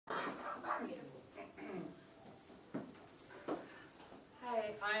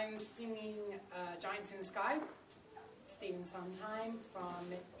I'm singing Giants in the Sky, Stephen Sondheim,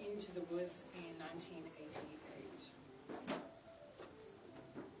 from Into the Woods in 1988.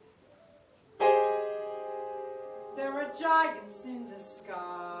 There are giants in the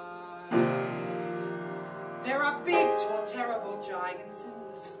sky. There are big, tall, terrible giants in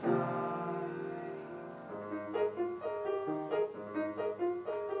the sky.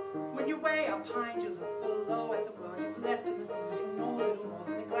 When you're way up high and you look below at the world you've left in the things you know, little more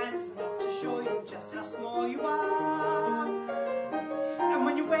than a glance is enough to show you just how small you are. And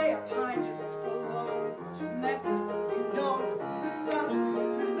when you're way up high and you look below at the world you've left in the things you know,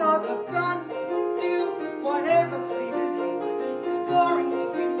 this is all the fun. Do whatever pleases you, exploring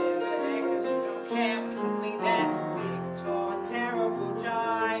things you never did because you don't care. But suddenly there's a big, tall, terrible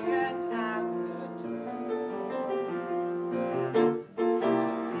giant at the door.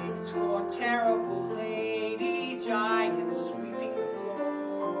 Terrible lady giant sweeping the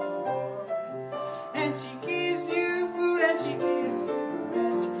floor, and she gives you food and she gives you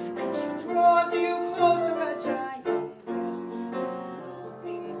rest, and she draws you closer, a giant breast, and you know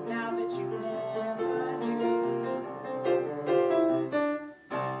things now that you never knew before.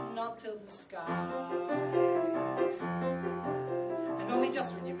 Not till the sky, and only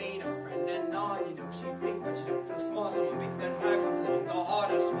just when you made a friend and all you know she's big but you don't feel small. Someone bigger than her comes along, the heart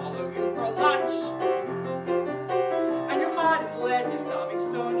to swallow you for lunch, and your heart is lead and your stomach's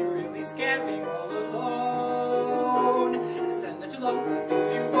stone. You're really scared being all alone, and it's then that you long for the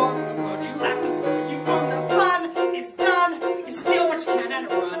things you want in the world you lack, the world you own. The fun is done. You steal what you can and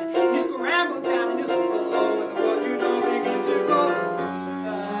run. You scramble down and you look below, and the world you know begins to go. The roof,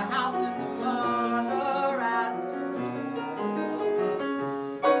 the house, and the mother and the roof,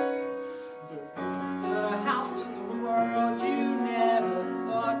 the house, and the world you never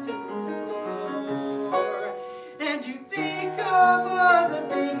thought to explore. And you think of all the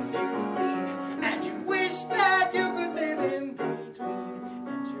things you've seen, and you wish that you could live in between,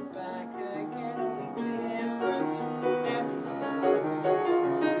 and you're back again, only different than before.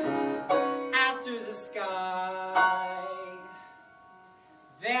 After the sky,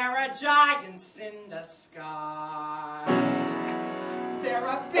 there are giants in the sky. There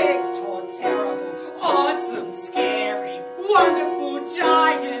are big, tall, terrible